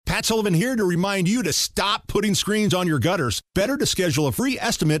Matt Sullivan here to remind you to stop putting screens on your gutters. Better to schedule a free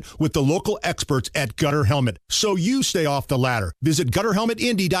estimate with the local experts at Gutter Helmet so you stay off the ladder. Visit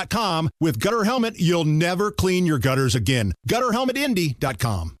GutterHelmetIndy.com. With Gutter Helmet, you'll never clean your gutters again.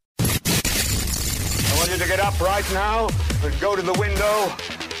 GutterHelmetIndy.com. I want you to get up right now and go to the window,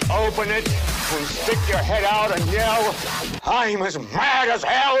 open it, and stick your head out and yell, "I'm as mad as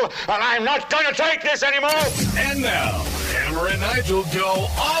hell, and I'm not going to take this anymore!" And now, Hammer and Nigel go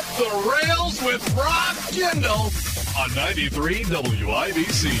off the rails with Rob Kendall on 93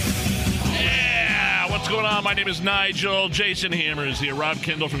 WIBC. Yeah, what's going on? My name is Nigel. Jason Hammer is here. Rob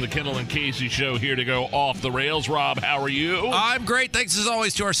Kendall from the Kendall and Casey Show here to go off the rails. Rob, how are you? I'm great. Thanks as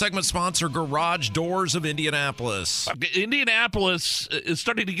always to our segment sponsor, Garage Doors of Indianapolis. Indianapolis is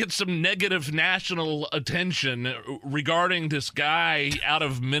starting to get some negative national attention regarding this guy out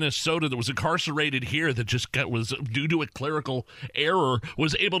of Minnesota that was incarcerated here that just was due to a clerical error,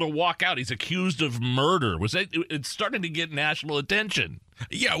 was able to walk out. He's accused of murder. It's starting to get national attention.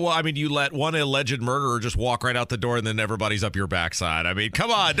 Yeah, well, I mean, you let one alleged murderer just walk right out the door and then everybody's up your backside. I mean,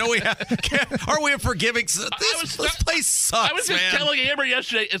 come on. Don't we aren't we forgiving? This place sucks, I was just telling Amber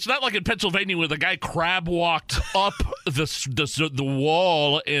yesterday, it's not like in Pennsylvania where the guy crab walked up the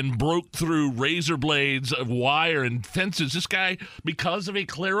wall and broke through razor blades of wire and fences. This guy, because of a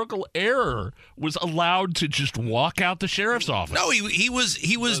clerical error, was allowed to just walk out the sheriff's office. No, he was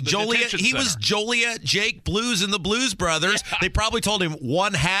Joliet. He was Joliet Jake Blues and the Blues Brothers. Yeah. They probably told him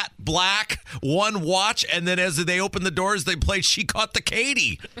one hat, black, one watch, and then as they opened the doors, they played She Caught the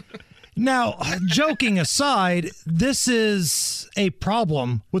Katy. Now, joking aside, this is a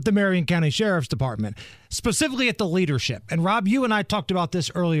problem with the Marion County Sheriff's Department, specifically at the leadership. And Rob, you and I talked about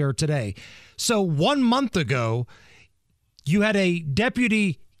this earlier today. So 1 month ago, you had a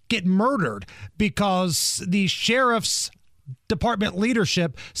deputy get murdered because the Sheriff's Department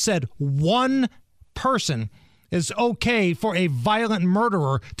leadership said one person is okay for a violent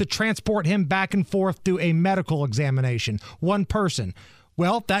murderer to transport him back and forth through a medical examination. One person.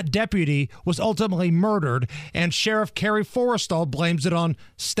 Well, that deputy was ultimately murdered, and Sheriff Kerry Forrestal blames it on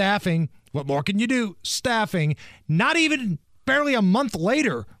staffing. What more can you do? Staffing. Not even barely a month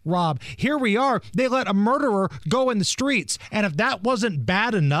later, Rob, here we are. They let a murderer go in the streets. And if that wasn't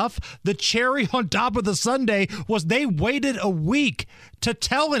bad enough, the cherry on top of the sundae was they waited a week to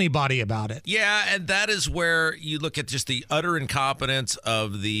tell anybody about it. Yeah, and that is where you look at just the utter incompetence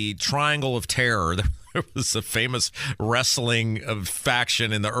of the Triangle of Terror. There was a famous wrestling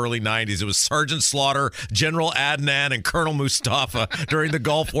faction in the early 90s. It was Sergeant Slaughter, General Adnan, and Colonel Mustafa during the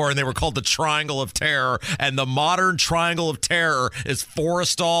Gulf War, and they were called the Triangle of Terror. And the modern Triangle of Terror is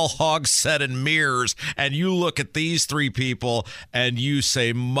Forrestal, Hogsett, and Mears. And you look at these three people, and you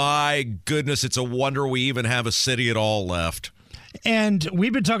say, my goodness, it's a wonder we even have a city at all left. And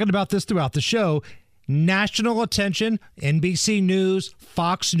we've been talking about this throughout the show. National attention, NBC News,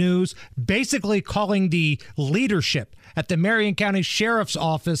 Fox News, basically calling the leadership at the Marion County Sheriff's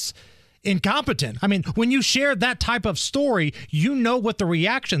Office incompetent. I mean, when you share that type of story, you know what the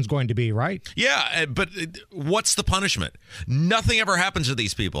reaction's going to be, right? Yeah, but what's the punishment? Nothing ever happens to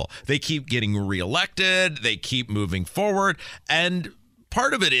these people. They keep getting reelected. They keep moving forward. And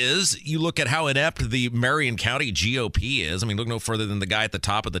part of it is you look at how inept the Marion County GOP is. I mean, look no further than the guy at the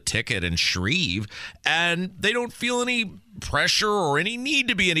top of the ticket in Shreve, and they don't feel any pressure or any need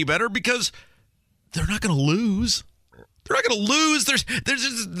to be any better because they're not going to lose. They're not going to lose. There's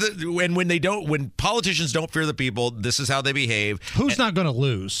just, when politicians don't fear the people, this is how they behave. Who's not going to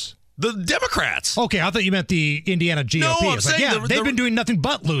lose? The Democrats. Okay, I thought you meant the Indiana GOP. No, I'm saying they've been doing nothing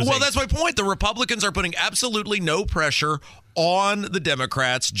but losing. Well, that's my point. The Republicans are putting absolutely no pressure on the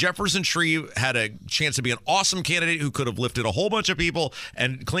Democrats. Jefferson Shreve had a chance to be an awesome candidate who could have lifted a whole bunch of people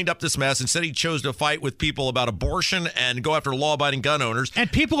and cleaned up this mess. Instead, he chose to fight with people about abortion and go after law-abiding gun owners.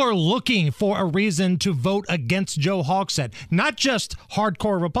 And people are looking for a reason to vote against Joe Hogsett, not just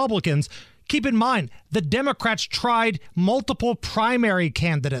hardcore Republicans. Keep in mind, the Democrats tried multiple primary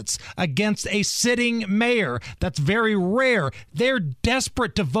candidates against a sitting mayor. That's very rare. They're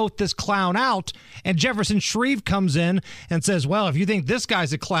desperate to vote this clown out. And Jefferson Shreve comes in and says, well, if you think this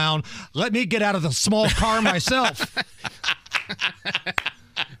guy's a clown, let me get out of the small car myself.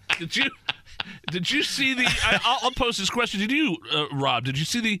 Did you see the? I'll post this question. Did you, Rob? Did you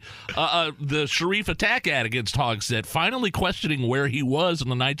see the Sharif attack ad against Hogsett? Finally questioning where he was on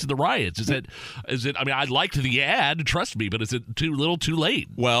the nights of the riots. Is it? I mean, I liked the ad. Trust me, but is it too little, too late?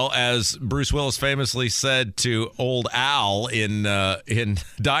 Well, as Bruce Willis famously said to old Al in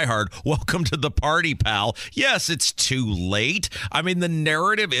Die Hard, "Welcome to the party, pal." Yes, it's too late. I mean, the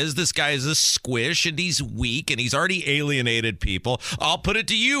narrative is this guy is a squish and he's weak and he's already alienated people. I'll put it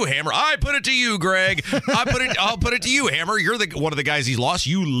to you, Hammer. I put it to you, Greg. I'll put it to you, Hammer. You're one of the guys he's lost.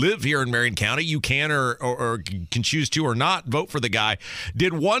 You live here in Marion County. You can or can choose to or not vote for the guy.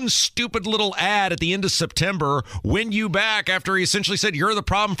 Did one stupid little ad at the end of September win you back after he essentially said you're the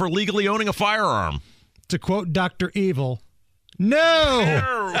problem for legally owning a firearm? To quote Dr. Evil,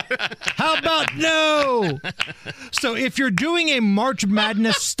 no. How about no? So if you're doing a March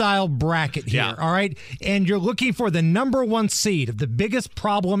Madness style bracket here, all right, and you're looking for the number one seed of the biggest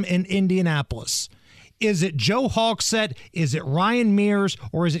problem in Indianapolis, is it Joe Hogsett, is it Ryan Mears,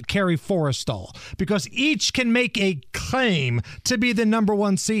 or is it Kerry Forrestal? Because each can make a claim to be the number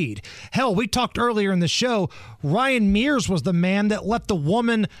one seed. Hell, we talked earlier in the show, Ryan Mears was the man that let the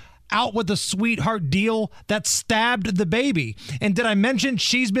woman out with a sweetheart deal that stabbed the baby. And did I mention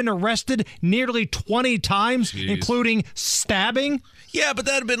she's been arrested nearly 20 times, including stabbing? Yeah, but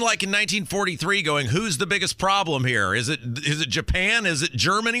that had been like in 1943 going, who's the biggest problem here? Is it Japan? Is it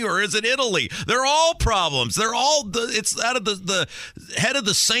Germany? Or is it Italy? They're all problems. It's out of the head of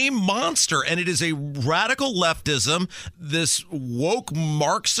the same monster. And it is a radical leftism, this woke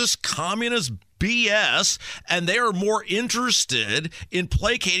Marxist communist BS, and they are more interested in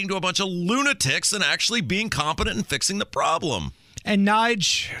placating to a bunch of lunatics than actually being competent in fixing the problem. And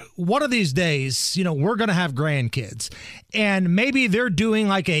Nige, one of these days, we're going to have grandkids, and maybe they're doing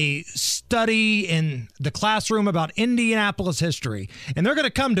like a study in the classroom about Indianapolis history, and they're going to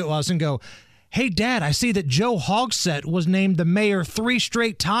come to us and go, "Hey, Dad, I see that Joe Hogsett was named the mayor 3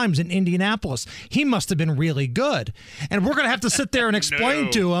 straight times in Indianapolis. He must have been really good." And we're going to have to sit there and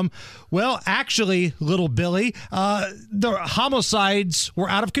explain to him, well, actually, little Billy, the homicides were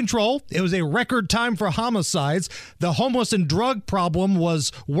out of control. It was a record time for homicides. The homeless and drug problem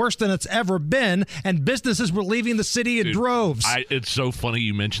was worse than it's ever been, and businesses were leaving the city in droves. It's so funny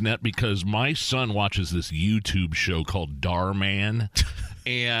you mention that because my son watches this YouTube show called Darman.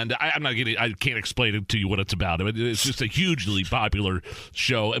 And I can't explain it to you what it's about. It's just a hugely popular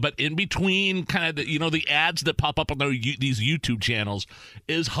show. But in between kind of the ads that pop up on these YouTube channels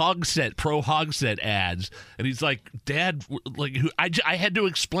is Hogsett, pro Hogsett ads. And he's like, "Dad, I had to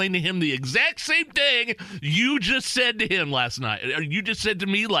explain to him the exact same thing you just said to him last night. Or you just said to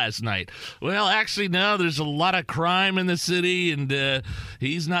me last night. Well, actually, no, there's a lot of crime in the city, and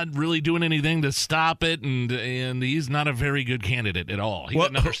he's not really doing anything to stop it, and he's not a very good candidate at all. He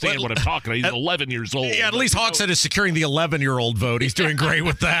doesn't understand what I'm talking about. He's 11 years old. Yeah, at least Hogsett is securing the 11-year-old vote. He's doing great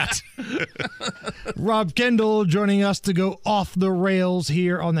with that. Rob Kendall joining us to go off the rails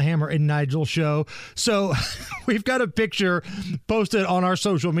here on the Hammer and Nigel show. So we've got a picture posted on our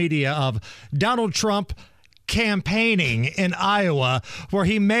social media of Donald Trump campaigning in Iowa, where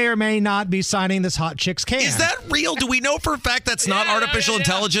he may or may not be signing this hot chick's can. Is that real? Do we know for a fact that's not artificial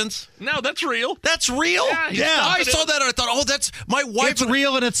intelligence? No, that's real. That's real? Yeah. I saw that and I thought, oh, that's my wife. It's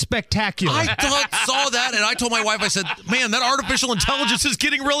real and it's spectacular. I saw that and I told my wife, I said, man, that artificial intelligence is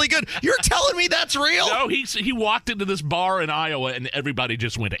getting really good. You're telling me that's real? No, he walked into this bar in Iowa and everybody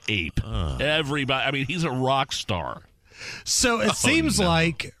just went ape. Everybody. I mean, he's a rock star. So it seems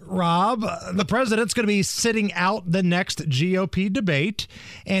like, Rob, the president's going to be sitting out the next GOP debate,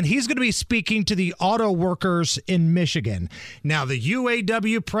 and he's going to be speaking to the auto workers in Michigan. Now, the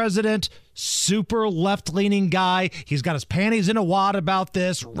UAW president, super left-leaning guy, he's got his panties in a wad about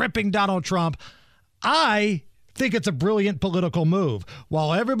this, ripping Donald Trump. I think it's a brilliant political move.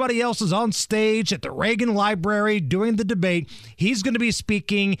 While everybody else is on stage at the Reagan Library doing the debate, he's going to be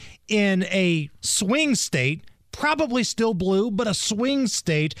speaking in a swing state, probably still blue, but a swing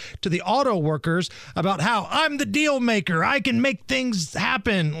state, to the auto workers about how I'm the deal maker. I can make things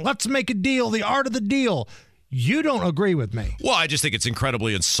happen. Let's make a deal. The art of the deal. You don't agree with me. Well, I just think it's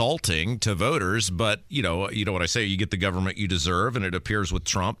incredibly insulting to voters, but you know what I say, you get the government you deserve, and it appears with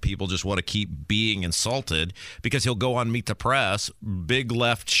Trump, people just want to keep being insulted because he'll go on Meet the Press, big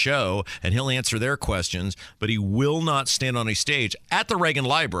left show, and he'll answer their questions, but he will not stand on a stage at the Reagan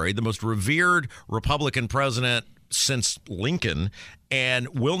Library, the most revered Republican president since Lincoln, and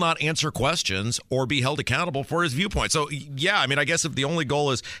will not answer questions or be held accountable for his viewpoint. So, yeah, I mean, I guess if the only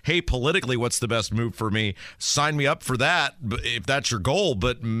goal is, hey, politically, what's the best move for me? Sign me up for that if that's your goal.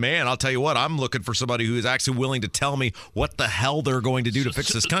 But, man, I'll tell you what, I'm looking for somebody who is actually willing to tell me what the hell they're going to do to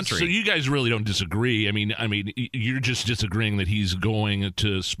fix this country. So you guys really don't disagree. I mean, you're just disagreeing that he's going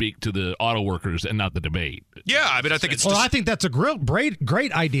to speak to the auto workers and not the debate. Yeah, I mean, I think it's I think that's a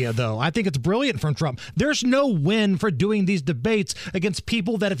great idea, though. I think it's brilliant from Trump. There's no win for doing these debates against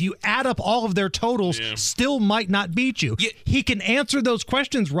people that, if you add up all of their totals, still might not beat you. Yeah. He can answer those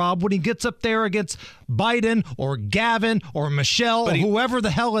questions, Rob, when he gets up there against Biden or Gavin or Michelle or whoever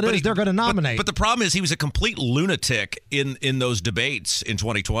the hell it is they're going to nominate. But the problem is he was a complete lunatic in those debates in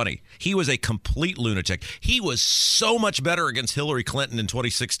 2020. He was a complete lunatic. He was so much better against Hillary Clinton in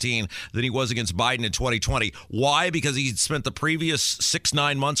 2016 than he was against Biden in 2020. Why? Because he spent the previous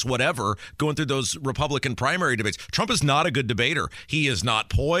 6-9 months, whatever, going through those Republican primary debates. Trump is not a good debater. He is not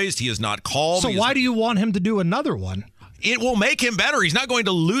poised. He is not called. So why do you want him to do another one? It will make him better. He's not going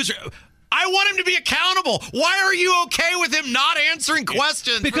to lose. I want him to be accountable. Why are you okay with him not answering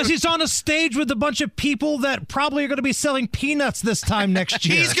questions? Because he's on a stage with a bunch of people that probably are going to be selling peanuts this time next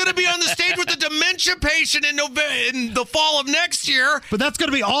year. He's going to be on the stage with a dementia patient in the fall of next year. But that's going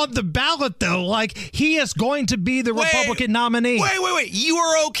to be on the ballot, though. Like, he is going to be the Republican nominee. Wait. You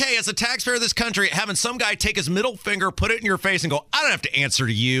are okay as a taxpayer of this country having some guy take his middle finger, put it in your face, and go, I don't have to answer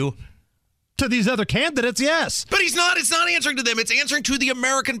to you. To these other candidates, yes. But he's not. It's not answering to them. It's answering to the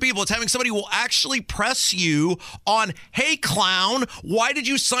American people. It's having somebody who will actually press you on, hey, clown, why did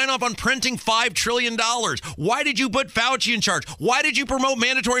you sign off on printing $5 trillion? Why did you put Fauci in charge? Why did you promote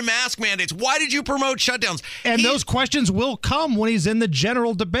mandatory mask mandates? Why did you promote shutdowns? And those questions will come when he's in the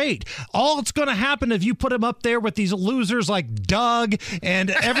general debate. All that's going to happen if you put him up there with these losers like Doug and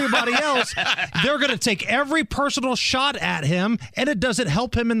everybody else, they're going to take every personal shot at him, and it doesn't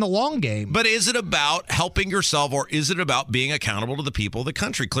help him in the long game. But is it about helping yourself, or is it about being accountable to the people of the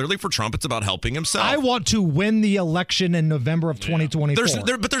country? Clearly for Trump, it's about helping himself. I want to win the election in November of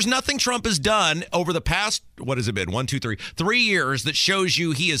 2024. But there's nothing Trump has done over the past, what has it been, 3 years that shows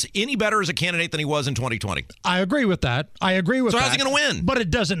you he is any better as a candidate than he was in 2020. I agree with that. So how's he going to win? But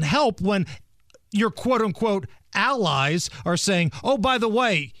it doesn't help when your quote-unquote allies are saying, oh, by the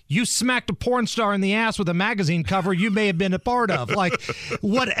way, you smacked a porn star in the ass with a magazine cover you may have been a part of. Like,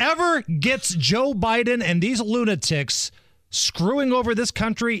 whatever gets Joe Biden and these lunatics screwing over this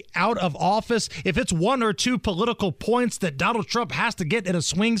country out of office, if it's 1 or 2 political points that Donald Trump has to get in a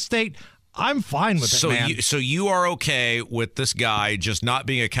swing state, I'm fine with it, man. So you are okay with this guy just not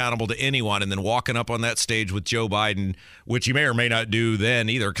being accountable to anyone and then walking up on that stage with Joe Biden, which you may or may not do then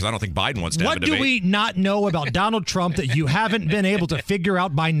either, because I don't think Biden wants to have a debate. What do we not know about Donald Trump that you haven't been able to figure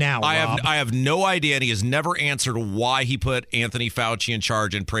out by now, Rob? I have no idea, and he has never answered why he put Anthony Fauci in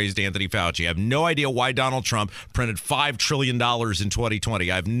charge and praised Anthony Fauci. I have no idea why Donald Trump printed $5 trillion in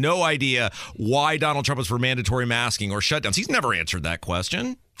 2020. I have no idea why Donald Trump was for mandatory masking or shutdowns. He's never answered that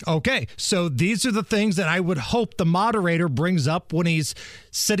question. Okay, so these are the things that I would hope the moderator brings up when he's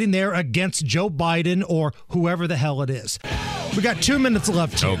sitting there against Joe Biden or whoever the hell it is. We got 2 minutes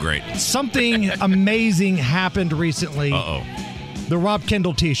left here. Oh, great. Something amazing happened recently. Uh-oh. The Rob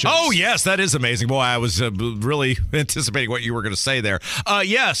Kendall t-shirts. Oh, yes, that is amazing. Boy, I was really anticipating what you were going to say there.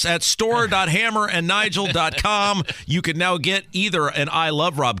 Yes, at store.hammerandnigel.com, you can now get either an I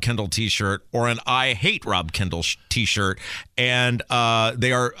Love Rob Kendall t-shirt or an I Hate Rob Kendall t-shirt. And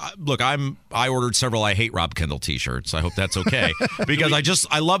they are, look, I ordered several I Hate Rob Kendall t-shirts. I hope that's okay. Because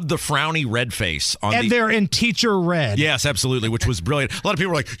I love the frowny red face. They're in teacher red. Yes, absolutely, which was brilliant. A lot of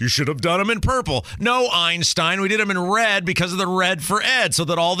people were like, you should have done them in purple. No, Einstein, we did them in red because of the red for Ed, so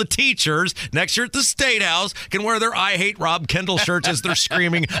that all the teachers next year at the State House can wear their I Hate Rob Kendall shirts as they're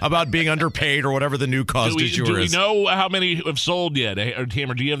screaming about being underpaid or whatever the new cause du jour is. Do we know how many have sold yet?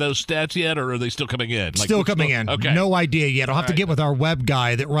 Hammer, do you have those stats yet, or are they still coming in? Still coming in. Okay. No idea yet. I'll have to get with our web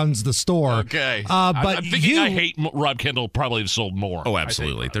guy that runs the store. Okay. But I'm thinking I Hate Rob Kendall probably have sold more. Oh,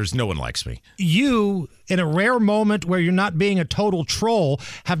 absolutely. There's no one likes me. You, in a rare moment where you're not being a total troll,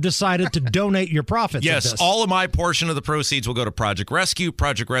 have decided to donate your profits. Yes, all of my portion of the proceeds will go to Project Rescue.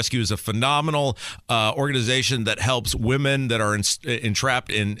 Project Rescue is a phenomenal organization that helps women that are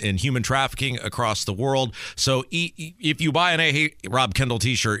entrapped in human trafficking across the world. So if you buy an I Hate Rob Kendall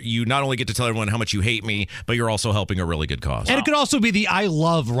t-shirt, you not only get to tell everyone how much you hate me, but you're also helping a really good cause. And it could also be the I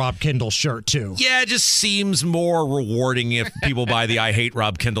Love Rob Kendall shirt, too. Yeah, it just seems more rewarding if people buy the I Hate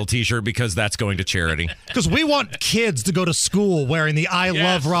Rob Kendall t-shirt because that's going to charity. Because we want kids to go to school wearing the I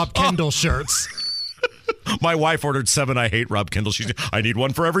Love Rob Kendall shirts. My wife ordered 7 I Hate Rob Kendall. She's, I need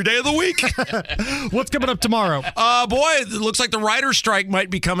one for every day of the week. What's coming up tomorrow? Boy, it looks like the writer's strike might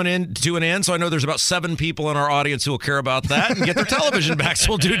be coming in to an end. So I know there's about 7 people in our audience who will care about that and get their television back. So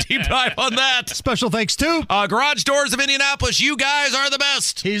we'll do a deep dive on that. Special thanks to Garage Doors of Indianapolis. You guys are the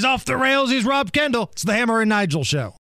best. He's off the rails. He's Rob Kendall. It's the Hammer and Nigel Show.